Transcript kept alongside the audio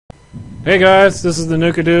Hey guys, this is the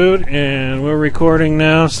Nuka Dude, and we're recording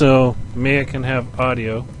now, so Mia can have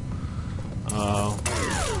audio. So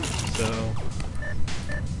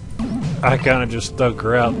I kind of just stuck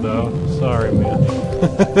her out, though. Sorry, Mia.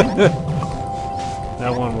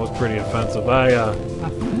 That one was pretty offensive. I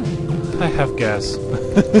have gas.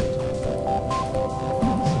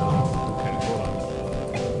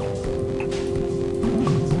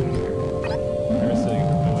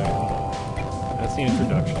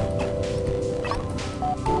 Introduction.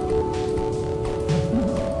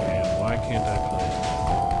 And why can't I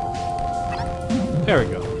play? There we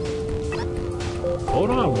go. Hold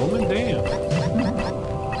on, woman, damn.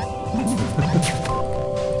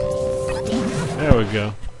 There we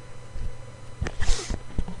go.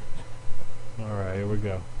 Alright, here we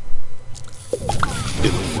go.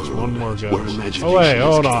 Just one more go. Oh wait,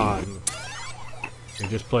 hold on. We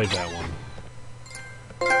just played that one.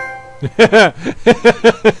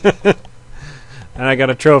 And I got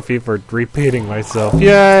a trophy for repeating myself.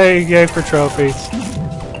 Yay! Yay for trophies.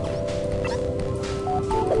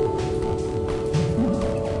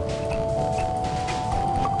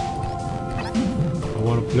 I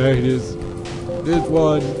want to play this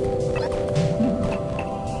one.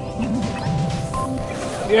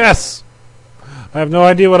 Yes! I have no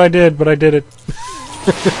idea what I did, but I did it.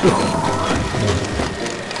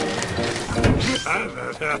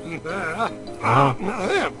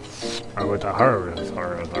 I went to her.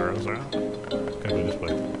 Can we just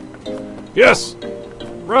play? Yes!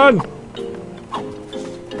 Run!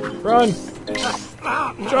 Run!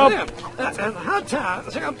 Jump!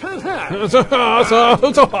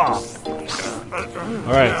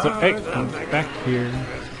 Alright, so hey, I'm back here.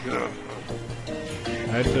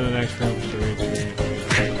 Head to the next room.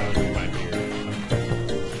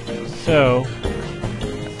 So.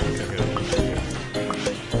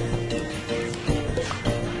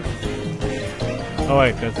 Oh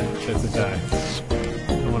wait, that's a die. I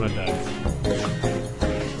want to die.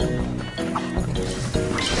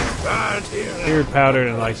 Cleared, powdered,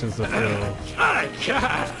 and licensed the fill.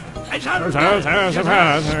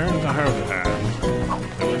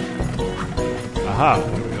 Aha!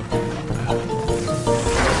 There we go.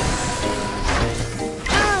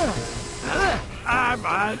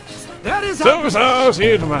 That is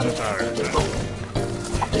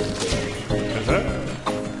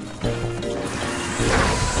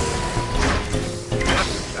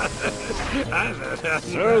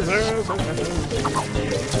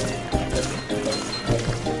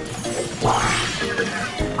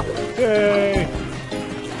Yay!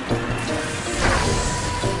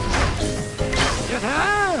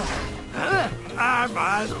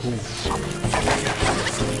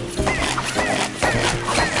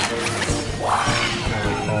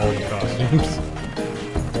 All the costumes.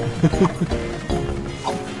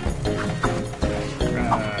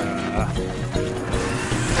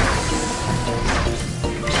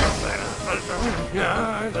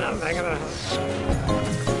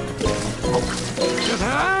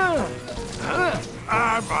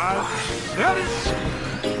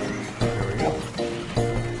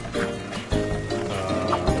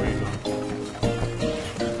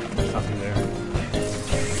 Nothing there.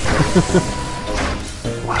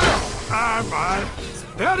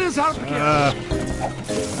 That is how shit.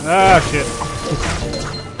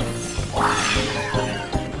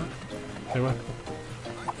 Hey, what?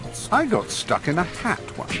 I got stuck in a hat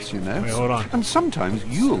once, you know. Wait, hold on. And sometimes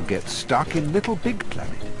you'll get stuck in Little Big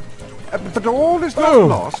Planet. But all is not Oh.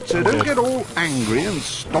 lost, so don't get all angry and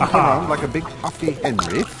stomp around like a big huffy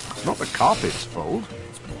Henry. It's not the carpet's fault.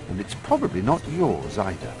 And it's probably not yours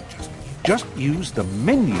either. Just use the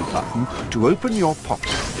menu button to open your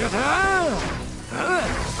pocket.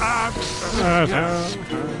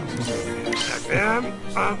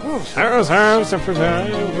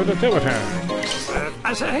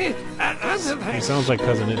 He sounds like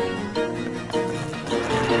Cousin It.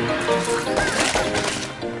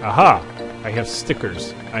 Aha! I have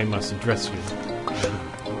stickers. I must address you.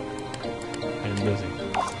 I am busy.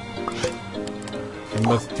 I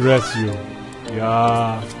must dress you.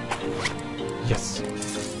 Yeah. Yes.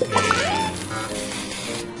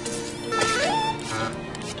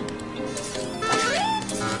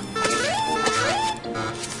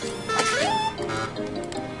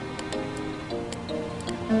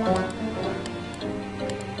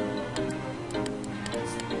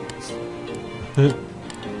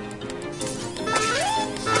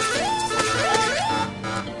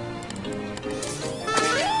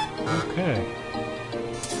 Okay.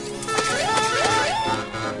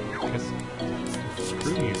 Guess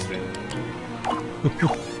screw you then. There we go.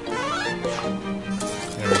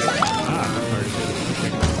 Ah, already did it.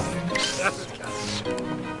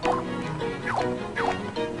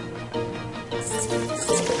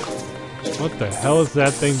 What the hell is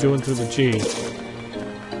that thing doing through the cheese?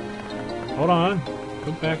 Hold on.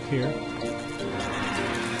 Go back here.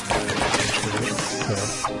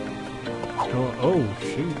 Oh,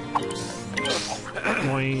 shoot.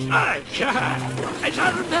 Boing.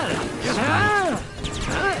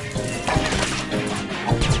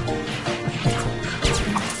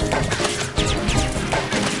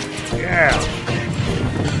 Yeah.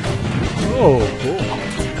 Oh, cool.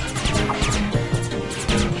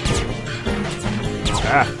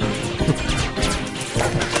 Ah.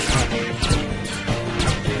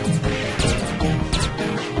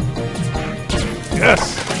 Yes.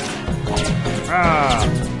 Ah.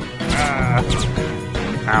 Ah.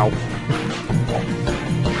 Ow.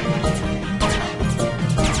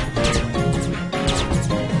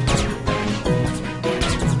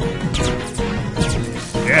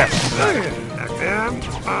 Yes.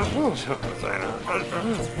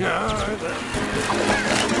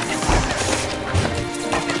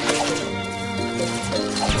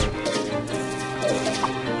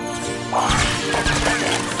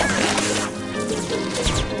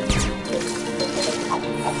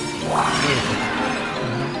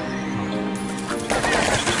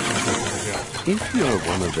 If you're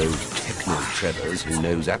one of those techno-treaders who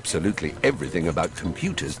knows absolutely everything about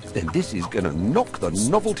computers, then this is going to knock the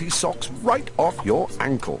novelty socks right off your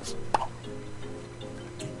ankles.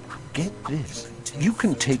 Get this. You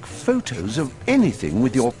can take photos of anything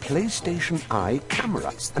with your PlayStation Eye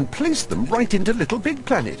camera and place them right into Little Big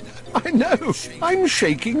Planet. I know, I'm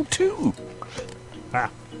shaking too. Ah.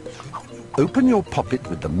 Open your Poppet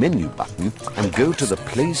with the menu button and go to the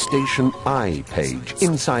PlayStation Eye page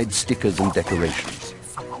inside stickers and decorations.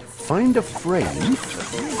 Find a frame.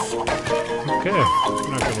 Okay.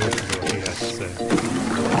 I'm not going to listen to what he has to say.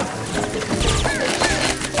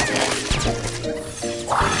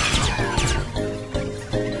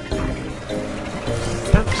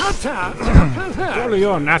 Surely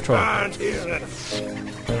you're natural. Alright.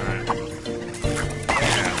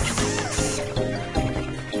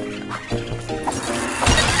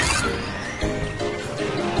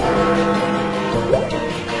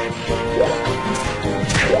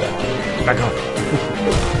 Back off.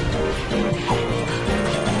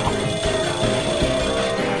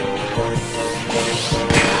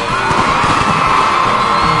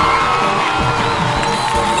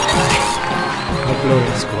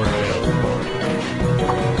 Uploading score failed.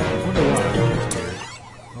 Wonder why.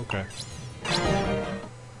 Okay. For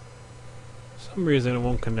some reason it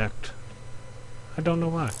won't connect. I don't know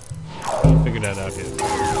why. I'll figure that out here.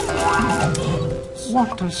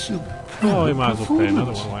 What a superb Oh, we might as well pay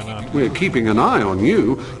another one, why not? We're keeping an eye on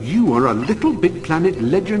you. You are a Little Big Planet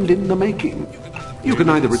legend in the making. You can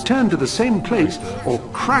either return to the same place or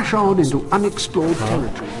crash on into unexplored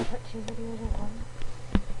territory.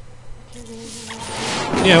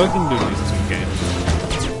 Yeah, we can do these two games.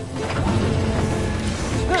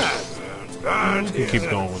 We can keep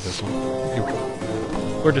going with this one.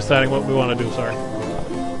 We're deciding what we want to do, sorry.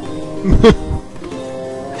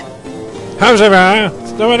 How's it, man?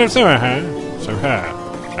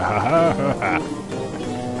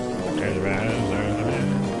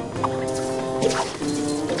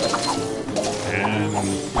 And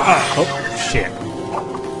oh shit!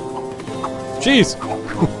 Jeez!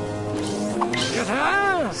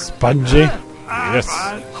 Spongy. Yes.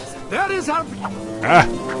 That is how. Ah.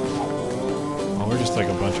 Oh, we're just like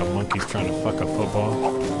a bunch of monkeys trying to fuck a football.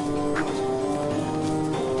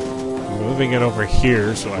 I'm moving it over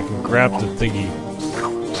here so I can grab the thingy.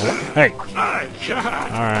 Hey!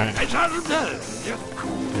 Alright.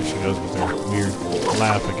 There she goes with her weird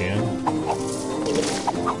laugh again.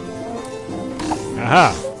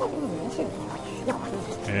 Aha!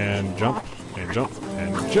 And jump, and jump,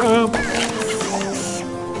 and jump!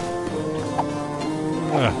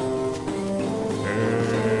 And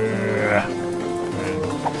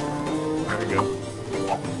there we go.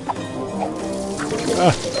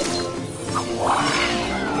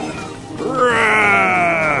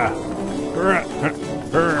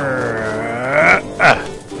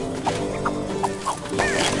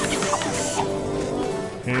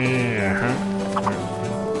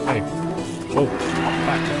 Hey. Whoa.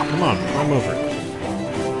 Fuck. Come on. Come over.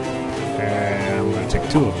 And I'm going to take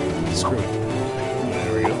two of them. Screw it.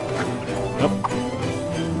 There we go. Up.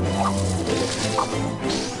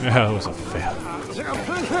 Yeah, that was a fail.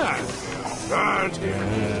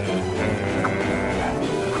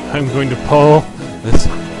 I'm going to pull this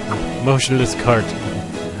motionless cart.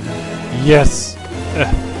 Yes!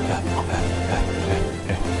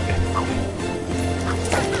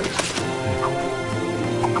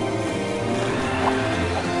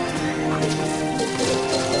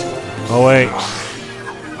 Oh wait.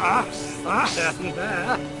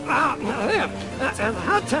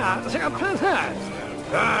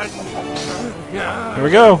 Here we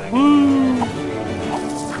go. Woo!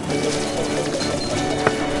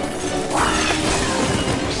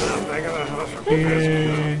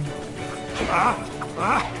 Yay.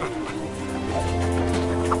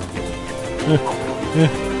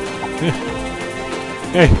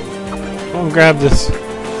 Hey, come grab this.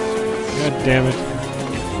 God damn it.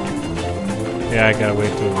 Yeah, I gotta wait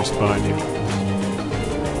till it respawn you.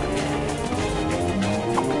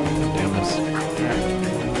 Damn this.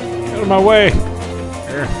 Get out of my way!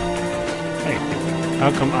 Here. Hey,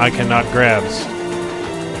 how come I cannot grabs?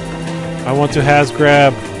 I want to has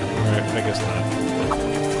grab. Alright, I guess not.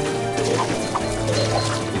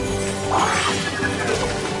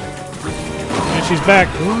 And she's back!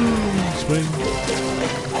 Ooh, swing.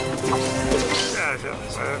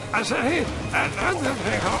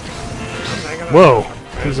 Whoa!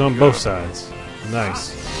 He's on both sides.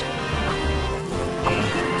 Nice.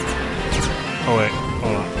 Oh wait,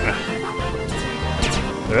 hold on.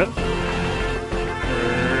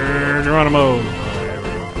 Geronimo! Oh, there we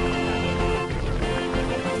go.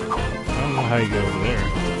 I don't know how you go over there.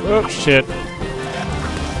 Oh shit!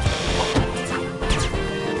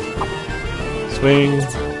 Swing.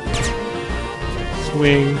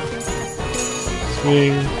 Swing.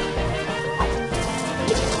 Swing.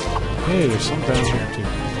 Hey, there's some down here too.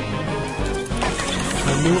 A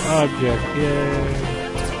new object, yay!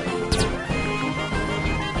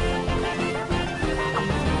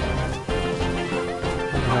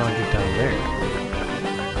 How do I get down there?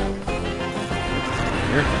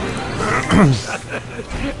 Here?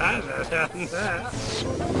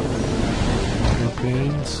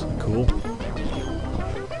 Pins, cool.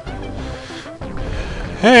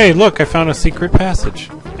 Hey, look! I found a secret passage.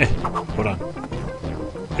 Hold on.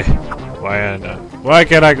 Why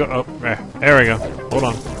can't I go? Oh, there we go. Hold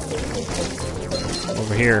on.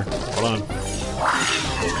 Over here. Hold on.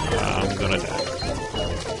 I'm gonna die.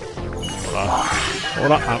 Hold on.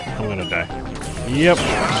 Hold on. I'm gonna die. Yep.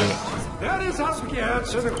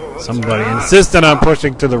 Somebody insisted on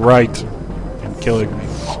pushing to the right and killing me.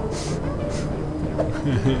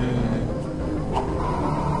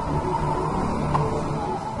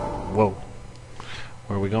 Whoa.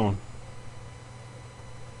 Where are we going?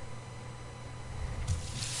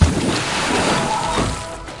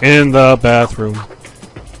 In the bathroom.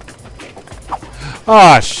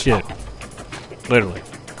 Ah, shit. Literally.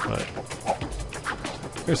 But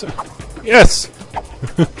there's a... Yes!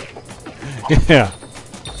 Yeah.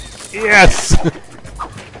 Yes!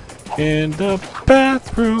 In the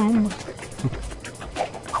bathroom.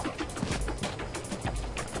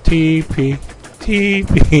 TP.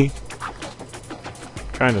 TP.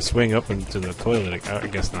 Trying to swing up into the toilet. I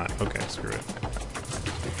guess not. Okay, screw it.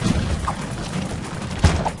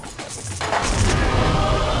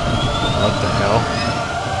 What the hell?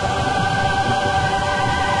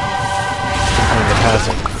 Oh, the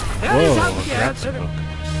hazard. Whoa, that's a book.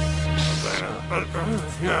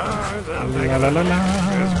 La, la, la, la.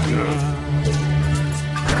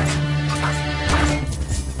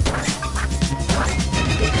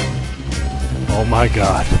 Oh my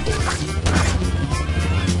god.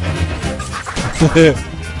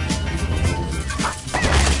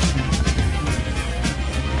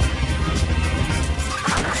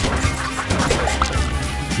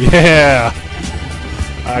 Yeah!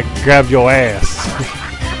 I grabbed your ass.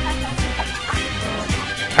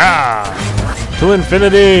 Ah! To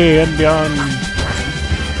infinity and beyond.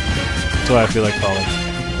 That's what I feel like calling.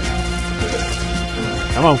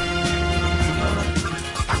 Come on.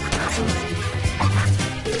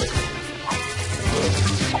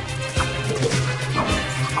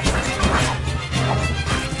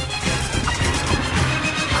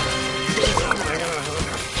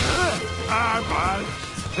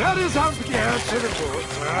 That is how to get to the boat.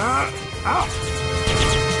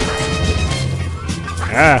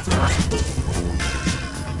 Ah!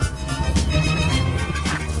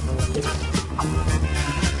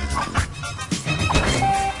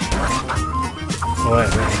 Oh, wait,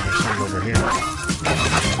 there's something over here.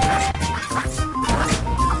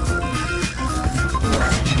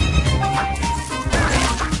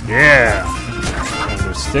 Yeah! And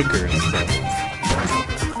there's sticker and stuff.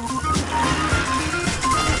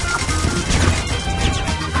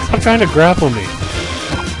 Stop trying to grapple me.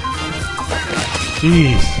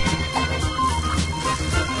 Jeez.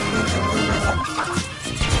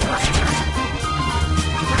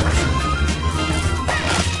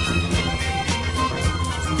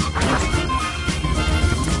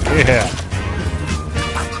 Yeah.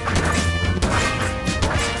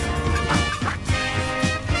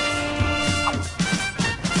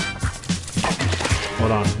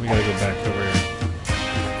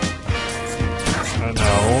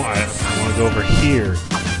 I want to go over here.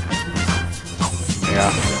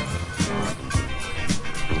 Yeah.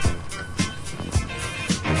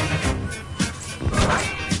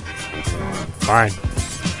 Fine.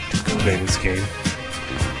 To play this game.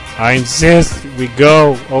 I insist we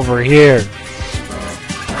go over here.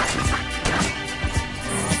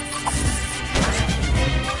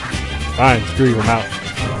 Fine, screw you, I'm out.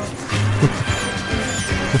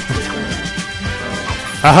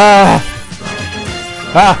 Ha ha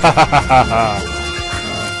ha!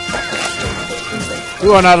 You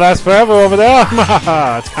will not last forever over there!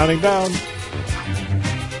 It's counting down.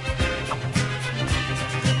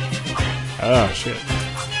 Oh, shit.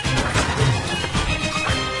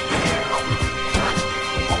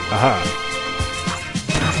 Aha.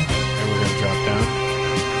 And we're gonna drop down.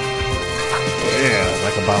 Yeah,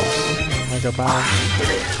 like a bounce. Like a bounce.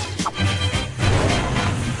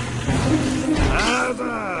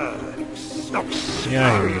 Yeah, I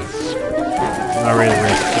hear you. Not really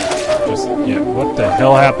rich. Just, yeah, what the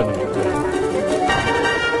hell happened to me?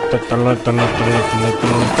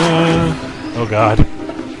 Oh god.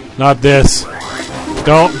 Not this.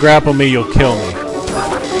 Don't grapple me, you'll kill me.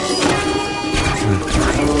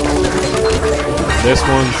 This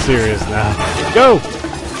one's serious now. Go!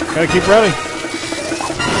 Gotta keep running.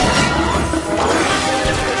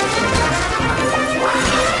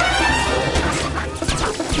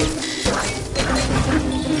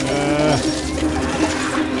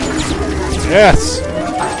 Yes!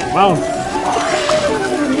 Come on!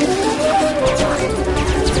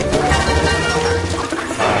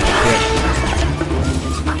 Ah,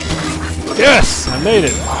 shit. Yes! I made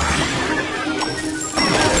it!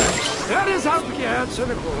 That is how we answer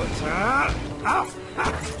the courts, huh?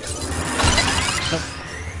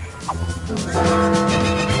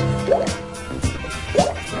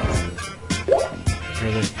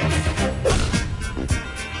 Really?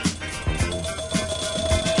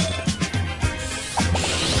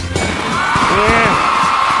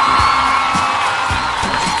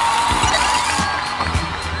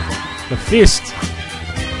 The fist!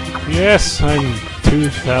 Yes, I'm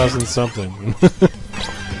 2,000 something.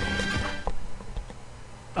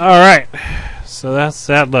 Alright, so that's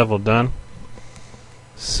that level done.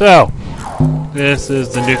 So, this is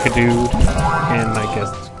the Nuka-Dude, and I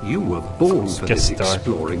guess You were born for this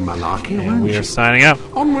exploring malarkey, and we are signing up.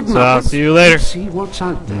 Onward So I'll see you later. See what's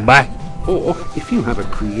out there. Bye. Or, if you have a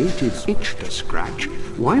creative itch to scratch,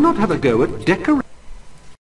 why not have a go at decorating?